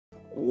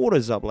What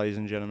is up, ladies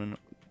and gentlemen?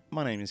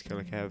 My name is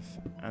Killerkev,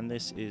 and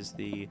this is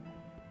the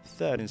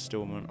third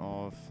installment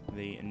of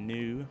the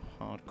new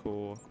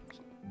hardcore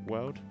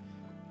world.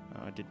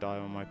 I did die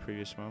on my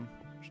previous one,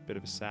 which is a bit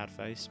of a sad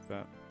face,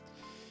 but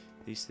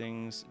these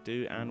things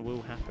do and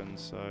will happen,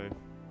 so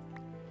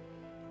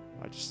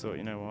I just thought,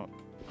 you know what,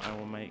 I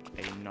will make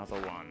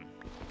another one.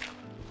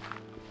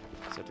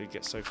 So I did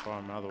get so far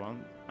on another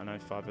one. I know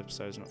 5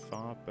 episodes not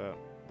far, but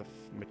the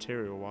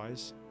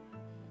material-wise,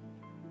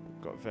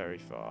 got very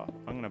far.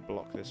 I'm going to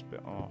block this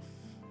bit off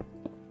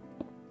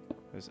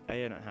because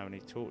A, I don't have any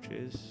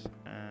torches,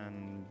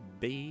 and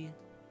B,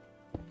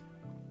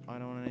 I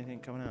don't want anything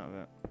coming out of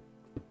it.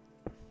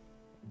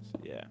 So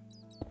yeah,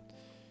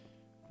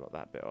 block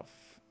that bit off.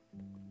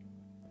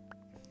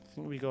 I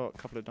think we got a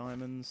couple of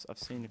diamonds. I've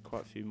seen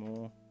quite a few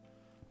more.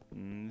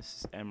 This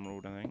is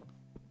emerald, I think.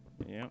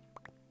 Yep.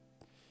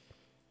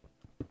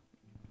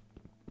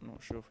 I'm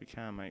not sure if we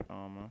can make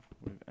armor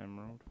with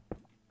emerald.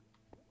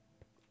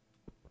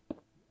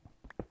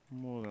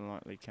 More than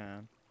likely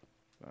can,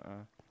 but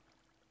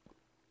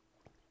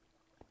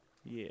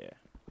yeah,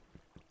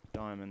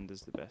 diamond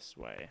is the best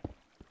way.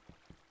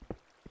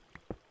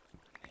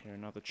 Here,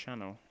 another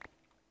channel.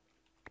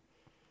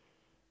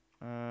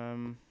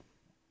 Again,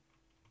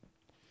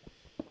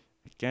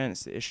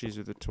 it's the issues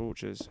with the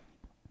torches.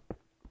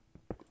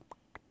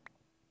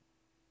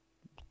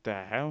 What the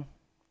hell?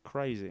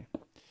 Crazy.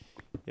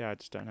 Yeah, I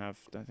just don't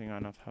think I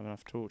have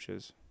enough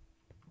torches.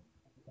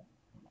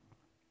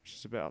 Which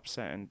is a bit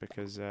upsetting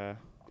because I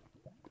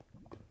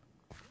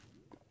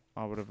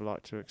would have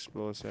liked to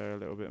explore this area a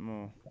little bit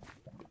more.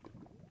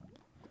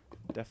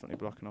 Definitely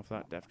blocking off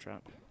that death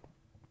trap.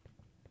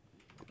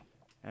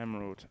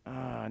 Emerald.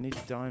 Ah, I need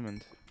a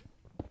diamond.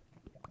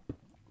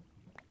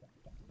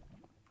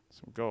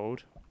 Some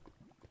gold.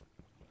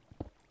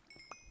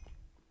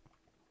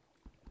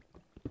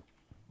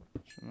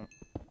 It's not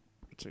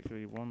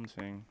particularly one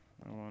thing.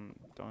 I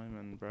want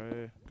diamond,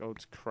 bro.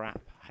 Gold's crap.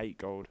 Hate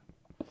gold.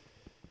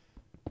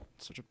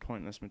 Such a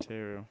pointless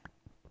material,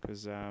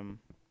 because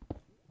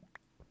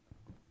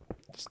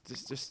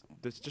this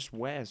just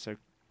wears so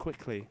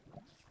quickly.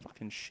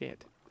 Fucking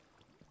shit.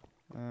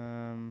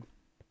 Another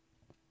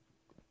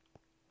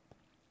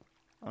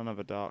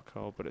dark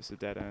hole, but it's a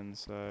dead end,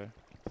 so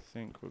I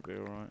think we'll be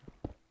alright.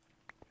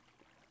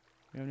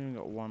 We haven't even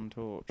got one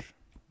torch,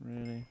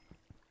 really.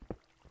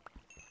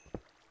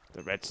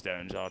 The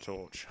redstone's our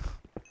torch.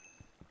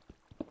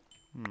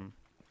 I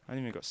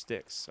haven't even got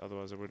sticks,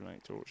 otherwise I would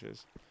make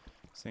torches.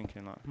 I was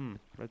thinking like,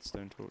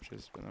 redstone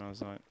torches, but then I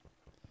was like,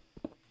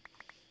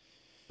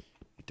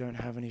 you don't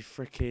have any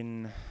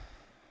freaking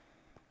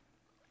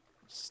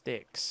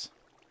sticks.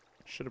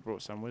 Should have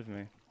brought some with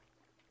me.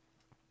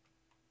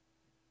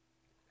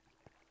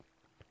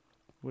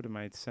 Would have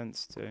made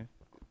sense to.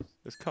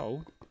 There's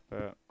coal,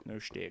 but no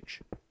sticks.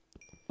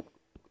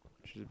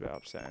 Which is a bit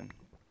upsetting,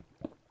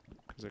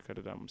 because I could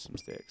have done with some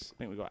sticks. I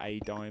think we got a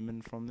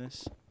diamond from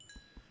this.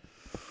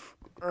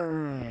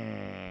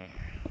 I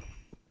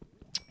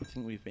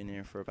think we've been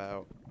here for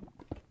about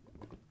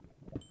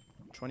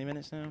 20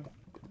 minutes now.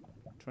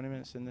 20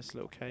 minutes in this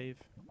little cave.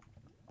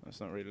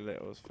 That's not really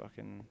little, it's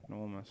fucking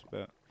enormous,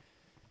 but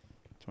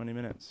 20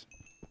 minutes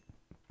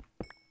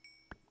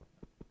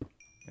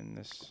in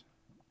this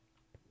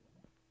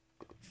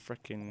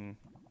frickin'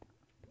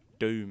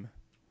 doom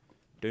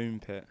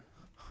pit.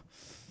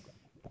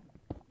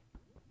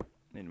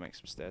 Need to make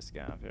some stairs to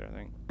get out of here, I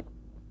think.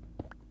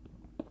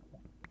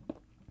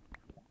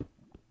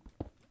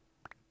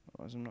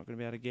 Otherwise I'm not going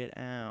to be able to get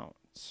out.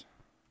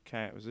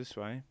 Okay, it was this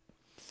way.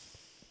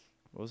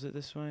 Was it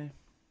this way?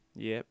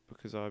 Yep,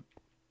 because I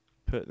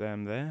put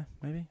them there,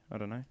 maybe? I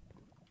don't know.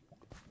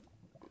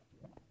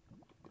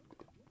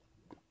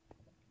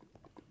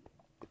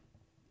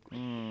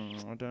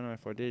 I don't know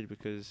if I did,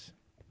 because...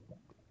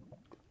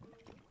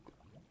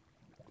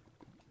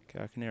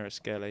 Okay, I can hear a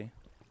skelly.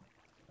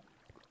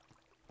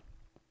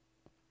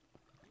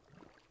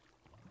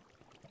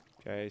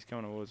 Okay, he's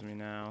coming towards me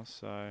now,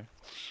 so...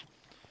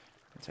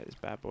 I'll take this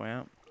bad boy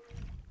out.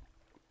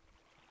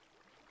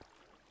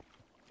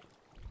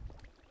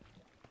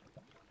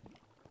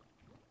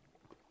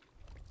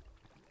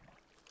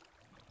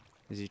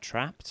 Is he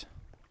trapped?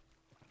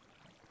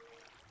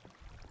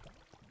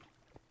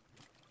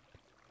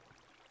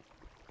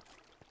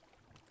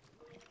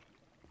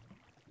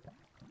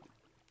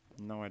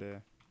 No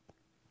idea.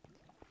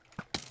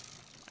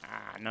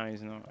 Ah, no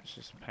he's not. It's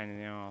just a pain in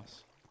the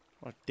arse.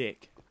 What a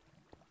dick.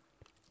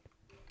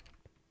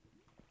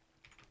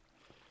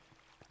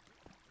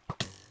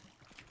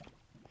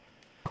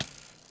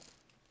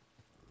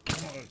 No.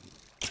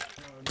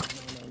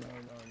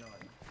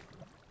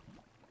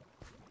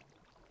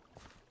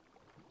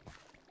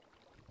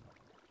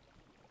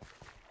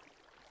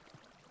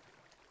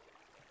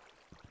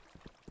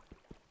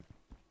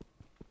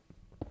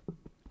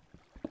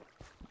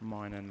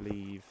 Mine and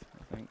leave,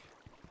 I think.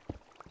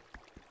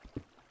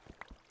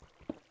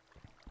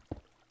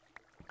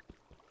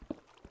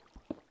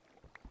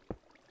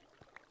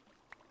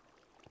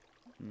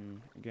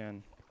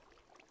 Again,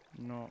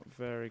 not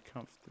very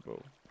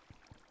comfortable.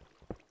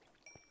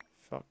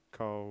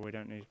 Coal. We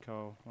don't need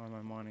coal. Why am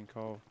I mining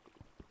coal?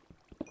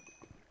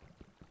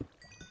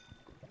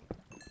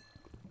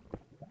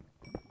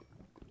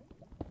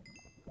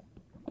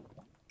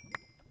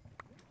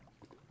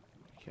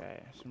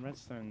 Okay, some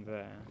redstone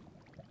there.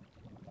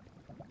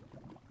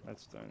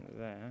 Redstone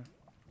there.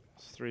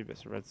 There's 3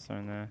 bits of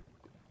redstone there.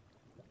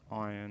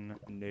 Iron,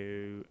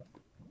 no.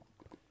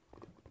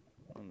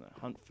 On the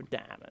hunt for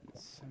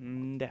diamonds.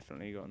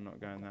 Definitely got not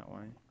going that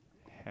way.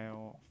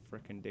 Hell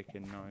frickin'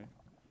 dickin' no.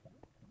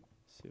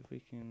 See if we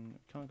can...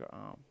 Can't go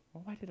up.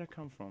 Well, where did I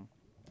come from?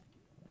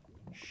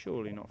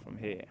 Surely not from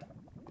here.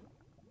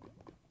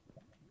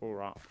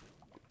 Or up.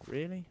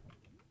 Really?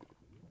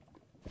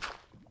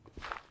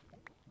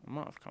 I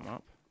might have come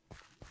up.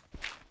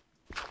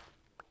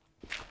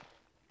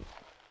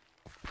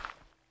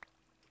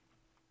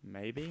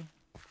 Maybe?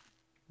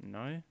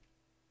 No?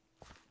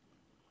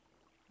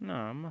 No,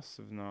 I must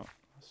have not.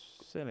 That's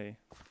silly.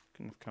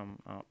 Couldn't have come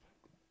up.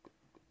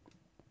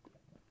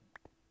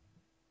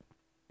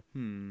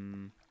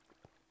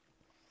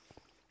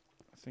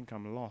 I think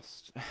I'm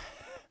lost.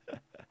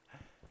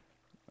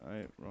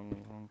 Oh,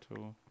 wrong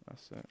tool.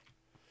 That's it.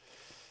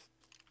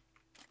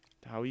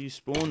 How you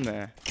spawn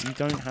there? You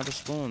don't have a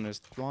spawn.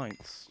 There's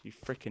lights. You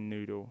frickin'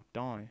 noodle.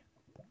 Die.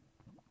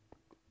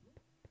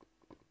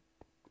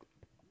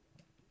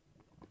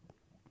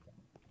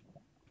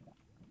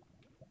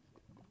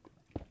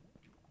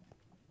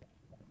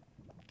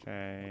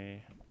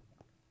 Okay.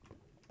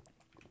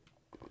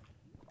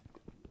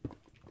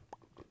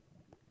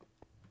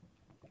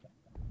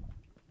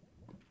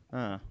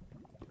 Ah.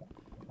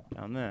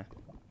 Down there.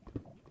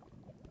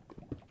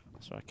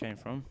 That's where I came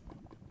from.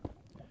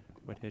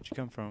 Where did you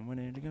come from? Where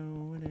did you go?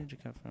 Where did you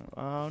come from?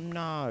 Oh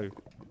no!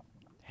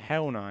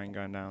 Hell no, I ain't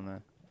going down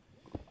there.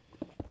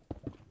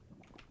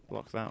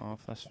 Block that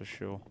off, that's for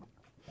sure.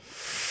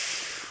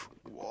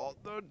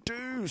 What the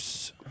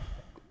deuce?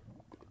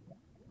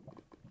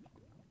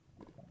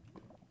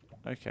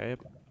 Okay,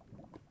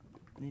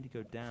 I need to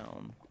go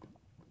down.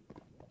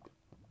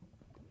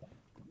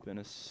 But in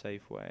a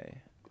safe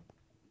way.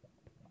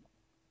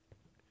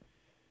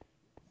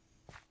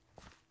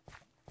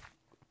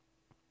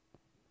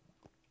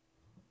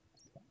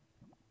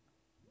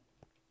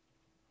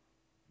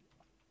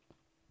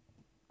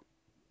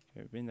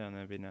 Okay, been down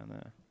there, been down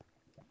there.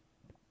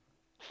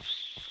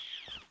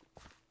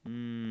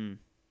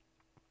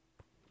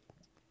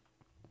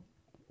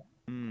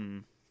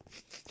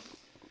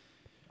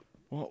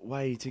 What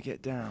way to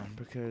get down?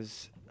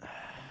 Because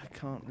I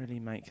can't really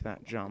make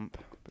that jump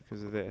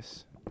because of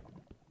this.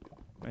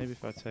 Maybe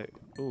if I take...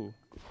 Ooh.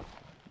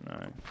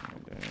 No.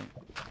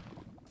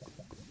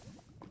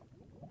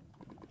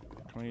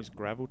 Can I use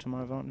gravel to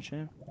my advantage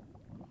here?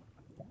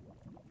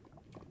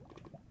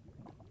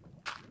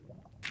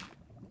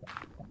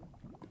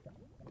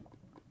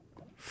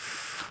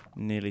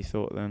 Nearly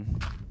thought then.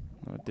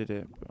 I did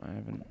it, but I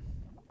haven't.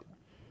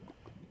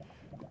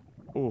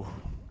 Ooh.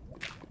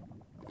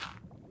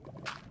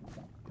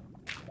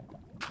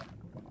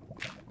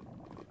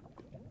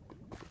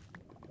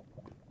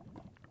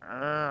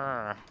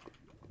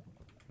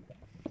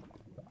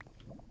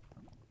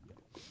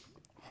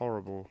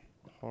 Horrible.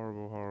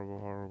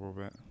 Horrible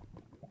bit.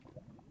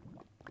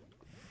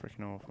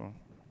 Freaking awful.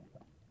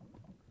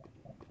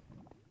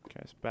 Okay,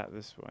 it's back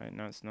this way.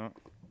 No, it's not.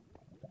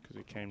 Because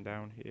we came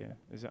down here.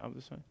 Is it up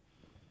this way?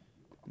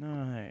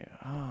 No.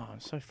 Oh, I'm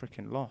so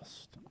freaking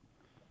lost.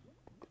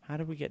 How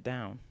did we get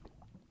down?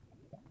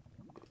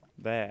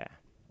 There.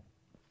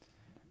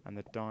 And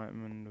the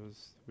diamond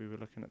was... We were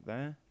looking at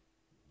there?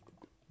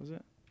 Was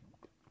it?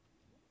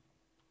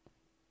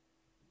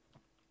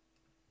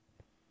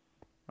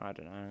 I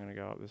don't know, I'm gonna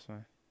go up this way.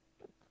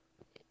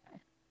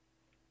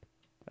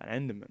 That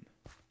Enderman.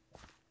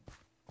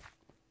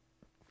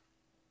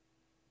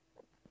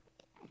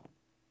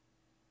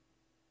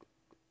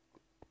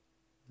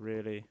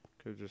 Really?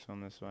 Could've just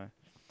gone this way.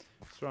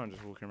 I swear I'm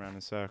just walking around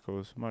in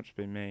circles. Might just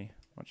be me.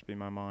 Might just be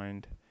my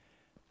mind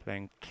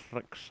playing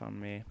tricks on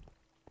me.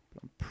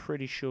 But I'm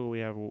pretty sure we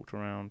have walked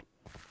around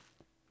the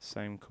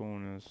same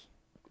corners.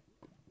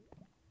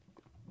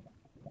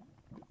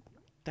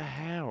 The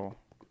hell?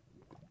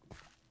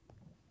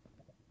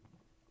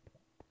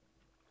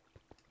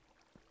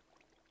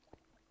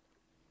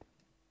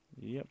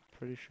 Yep,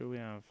 pretty sure we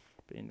have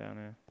been down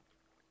here.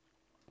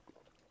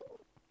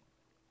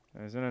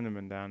 There's an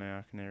Enderman down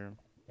here, I can hear him.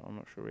 But I'm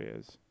not sure he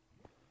is.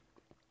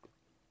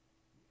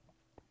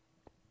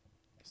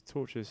 There's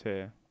torches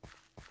here.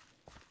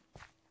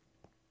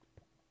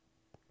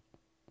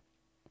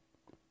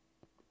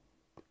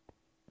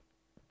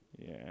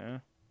 Yeah.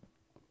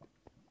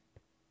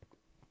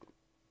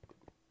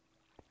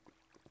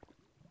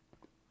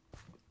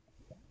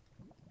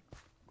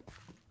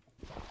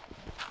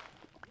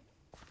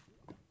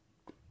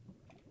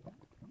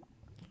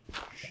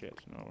 Shit,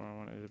 not where I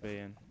wanted to be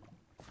in.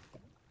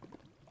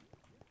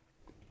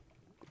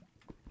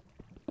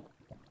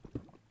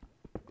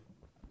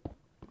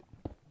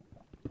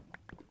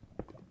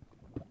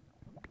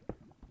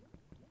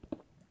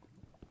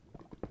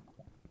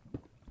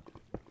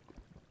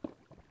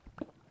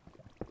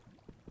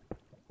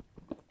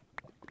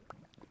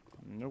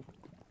 Nope.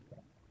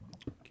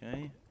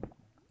 Okay.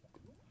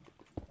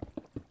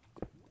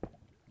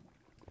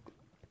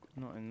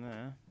 Not in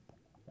there.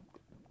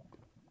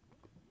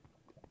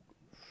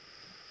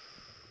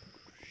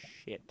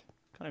 Shit.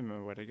 Can't even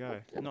remember where to go.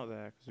 Not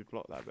there, because we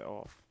blocked that bit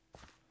off.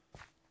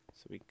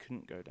 So we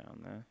couldn't go down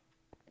there.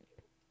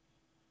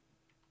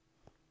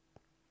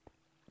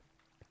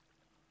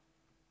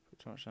 Put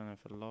torch down there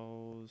for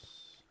lols.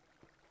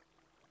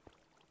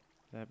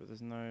 There, but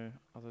there's no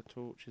other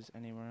torches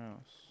anywhere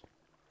else.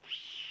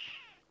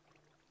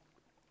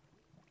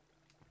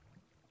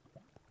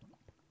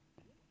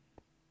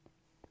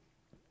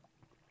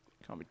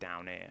 Can't be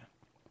down here.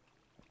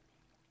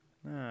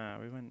 Nah,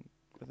 we went...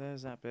 But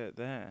there's that bit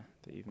there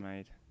that you've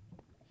made.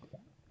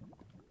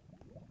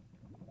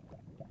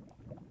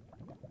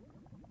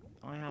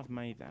 I have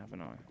made that,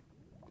 haven't I?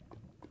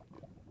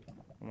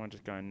 Or am I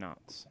just going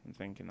nuts and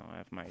thinking that I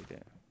have made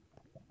it?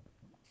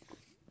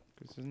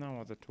 Because there's no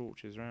other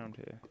torches around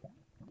here.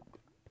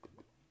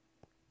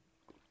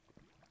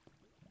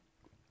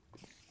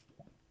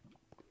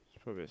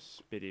 There's probably a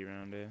spiddy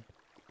around here.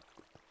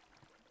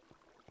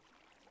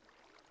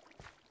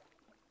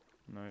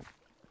 Nope.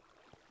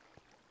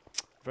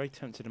 Very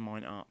tempted to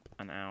mine up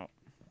and out.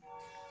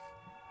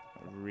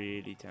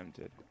 Really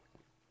tempted.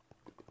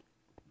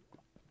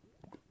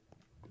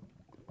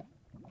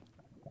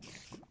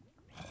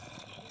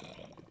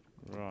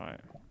 Right.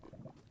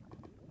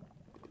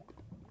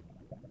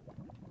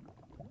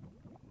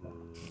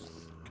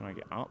 Can I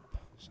get up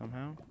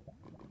somehow?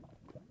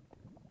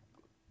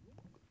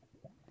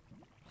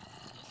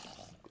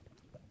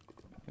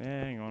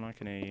 Yeah, hang on, I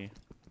can hear you.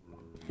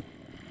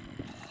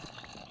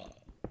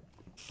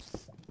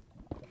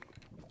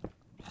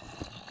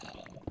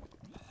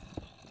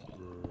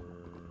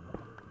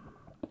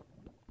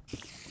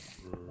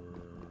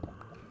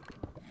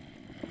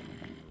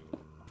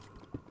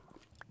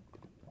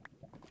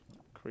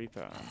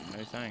 Creeper,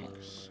 no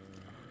thanks.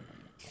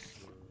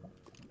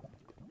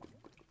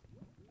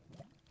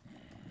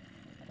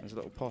 There's a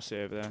little posse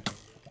over there.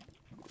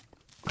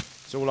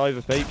 It's all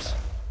over, peeps.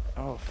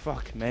 Oh,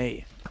 fuck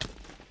me.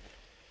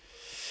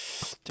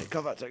 Take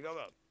cover, take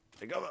cover,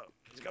 take cover.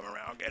 He's coming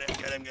around. Get him,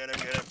 get him, get him,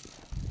 get him.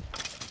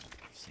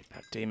 Sleep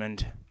back, demon.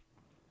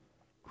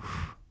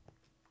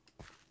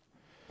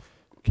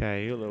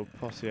 Okay, you got a little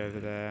posse over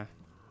there.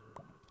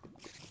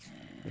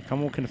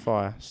 Come walk in the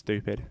fire,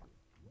 stupid.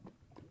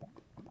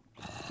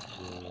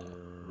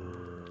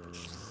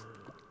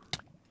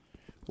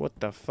 What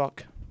the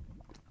fuck?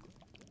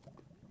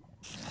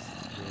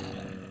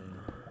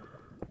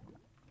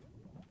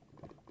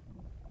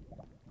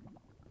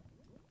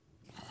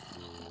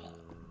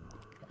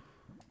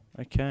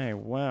 Okay,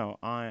 well,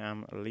 I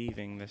am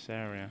leaving this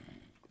area.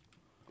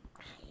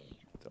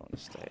 Don't want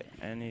to stay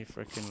any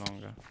freaking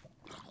longer.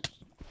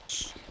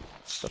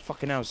 The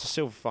fucking hell, it's a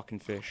silver fucking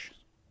fish.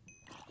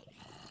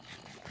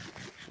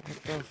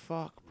 What the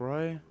fuck,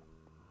 bro?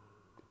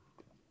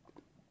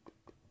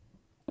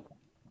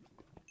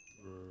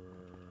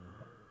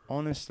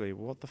 Honestly,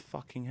 what the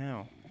fucking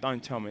hell?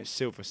 Don't tell me it's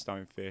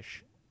silverstone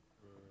fish.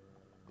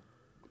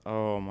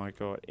 Oh my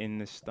god, in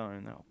the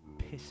stone. That'll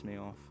piss me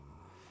off.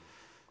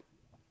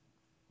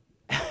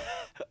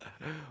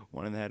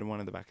 One in the head and one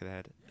in the back of the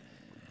head.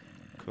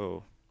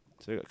 Cool.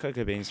 So we got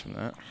cocoa beans from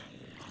that.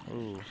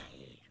 Ooh.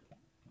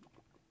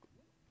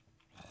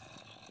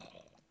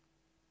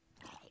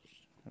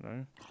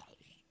 Hello.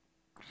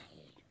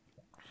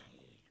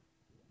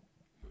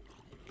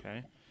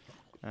 Okay.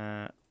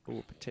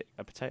 Ooh,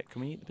 a potato.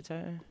 Can we eat the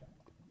potato?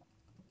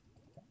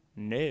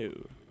 No.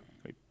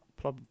 We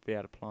probably be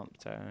able to plant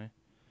potato.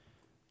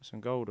 Some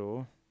gold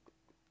ore.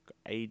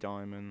 Got a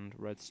diamond,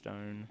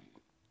 redstone.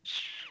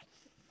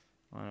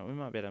 We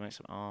might be able to make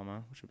some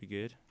armor, which would be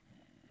good.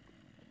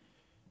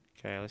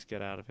 Okay, let's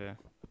get out of here.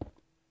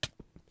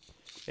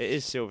 It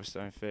is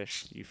silverstone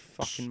fish, you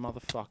fucking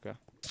motherfucker.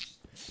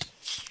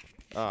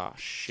 Ah,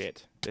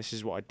 shit. This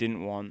is what I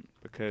didn't want,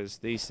 because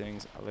these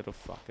things are little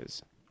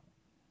fuckers.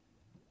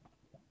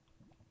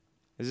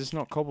 Is this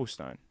not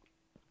cobblestone?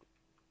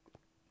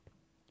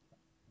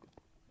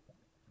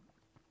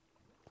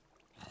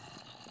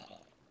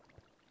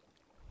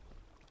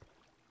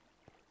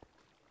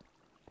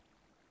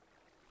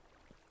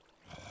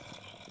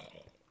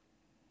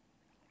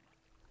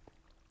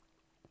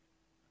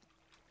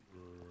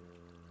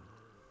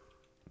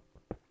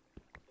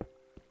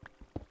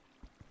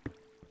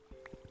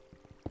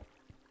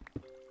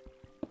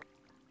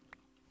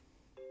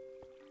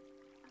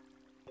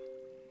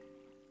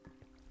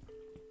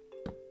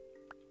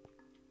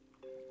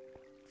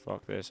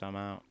 Fuck this, I'm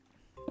out.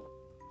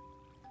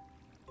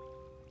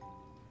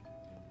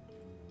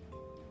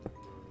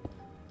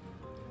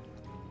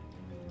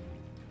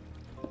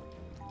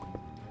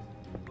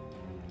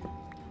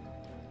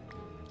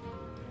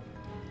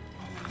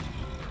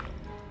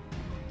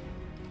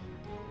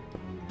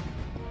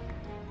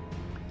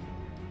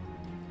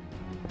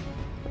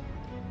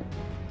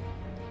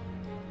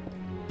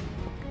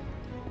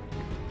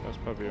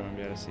 Probably won't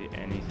be able to see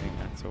anything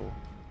at all.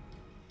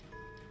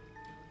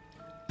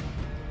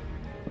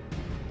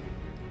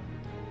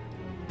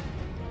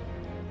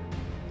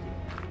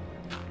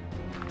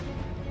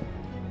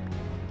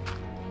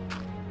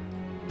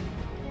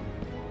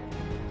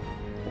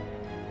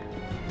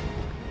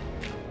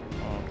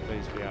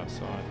 be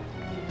outside.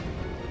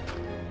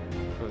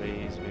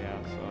 Please be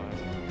outside.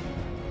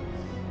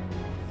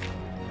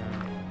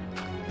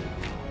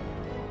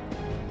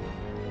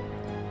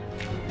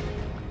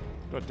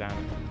 God damn it.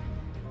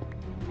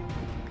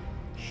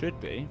 Should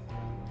be.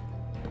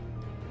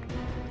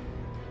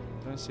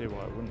 Don't see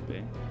why it wouldn't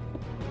be.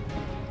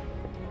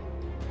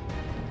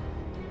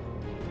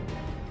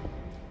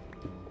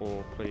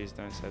 Or please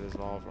don't say there's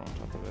lava on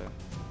top of it.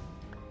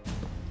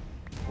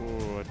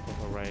 Oh, I'd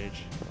pop a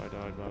rage if I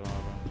died by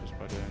lava just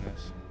by doing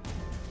this.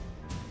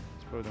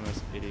 It's probably the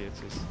most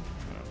idiotist,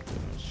 the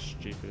most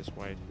stupidest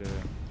way to do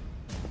it.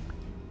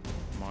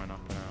 Mine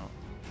up and out.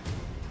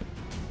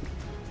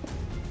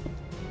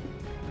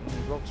 How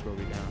many rocks will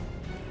be down?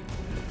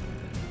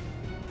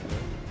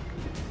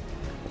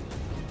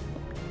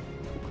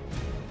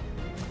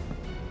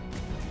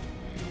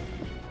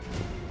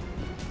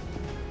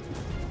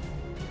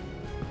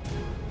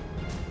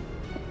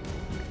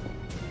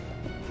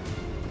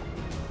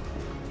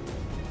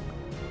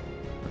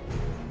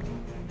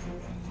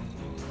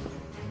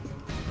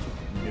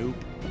 Nope.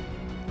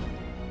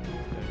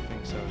 Don't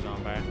think so,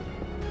 zombie.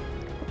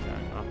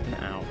 Going up and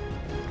out.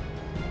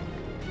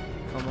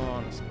 Come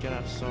on, let's get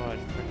outside,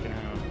 freaking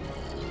out.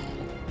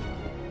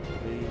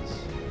 Please.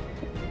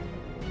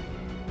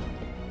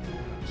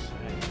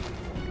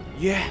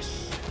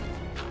 Yes!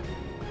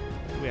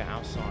 We're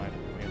outside.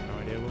 We have no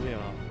idea where we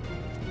are.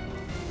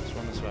 Let's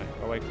run this way.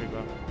 Go away,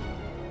 creeper.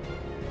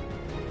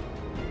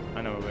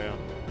 I know where we are.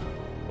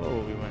 Oh,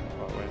 we went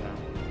quite a way down.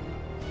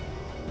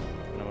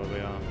 I know where we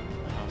are.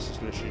 The house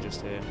is literally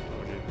just here.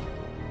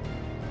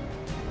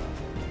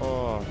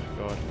 Oh my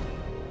god.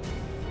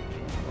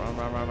 Run,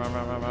 run, run, run,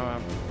 run, run, run,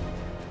 run.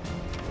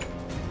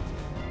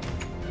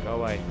 Go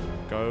away.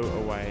 Go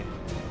away.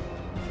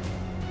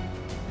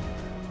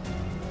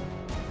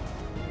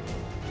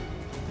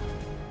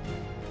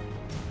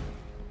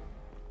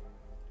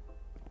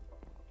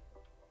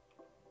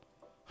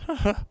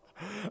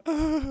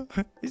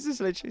 He's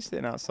just literally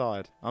sitting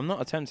outside. I'm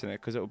not attempting it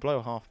because it will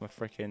blow half my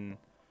freaking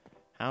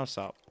house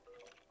up.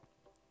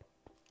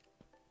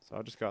 So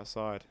I'll just go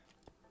outside.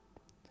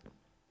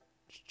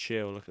 Just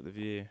chill, look at the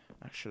view.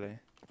 Actually,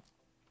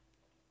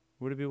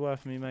 would it be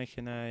worth me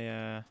making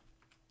a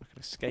like an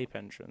escape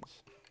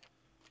entrance?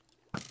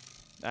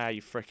 Ah,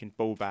 you freaking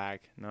ball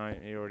bag. No,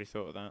 you already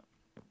thought of that.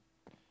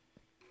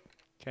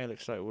 Okay,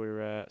 looks like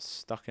we're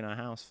stuck in our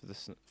house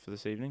for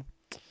this evening.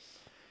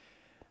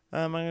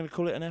 I'm going to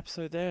call it an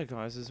episode there,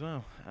 guys, as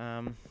well.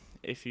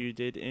 If you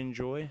did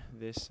enjoy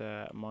this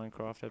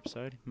Minecraft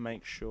episode,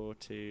 make sure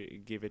to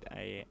give it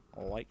a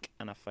like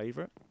and a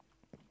favourite.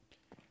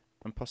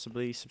 And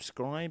possibly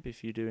subscribe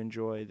if you do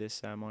enjoy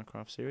this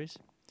Minecraft series.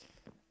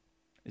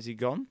 Is he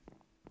gone?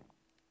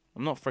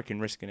 I'm not freaking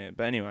risking it,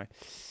 but anyway.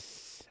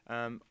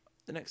 The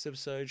next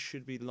episode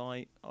should be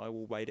light. I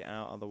will wait it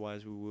out,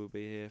 otherwise we will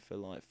be here for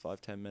like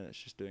 5-10 minutes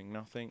just doing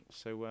nothing.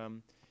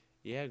 So,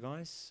 yeah,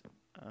 guys.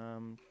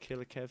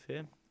 Killerkev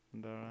here,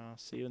 and I'll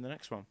see you in the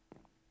next one.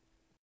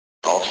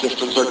 All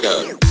systems are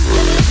go.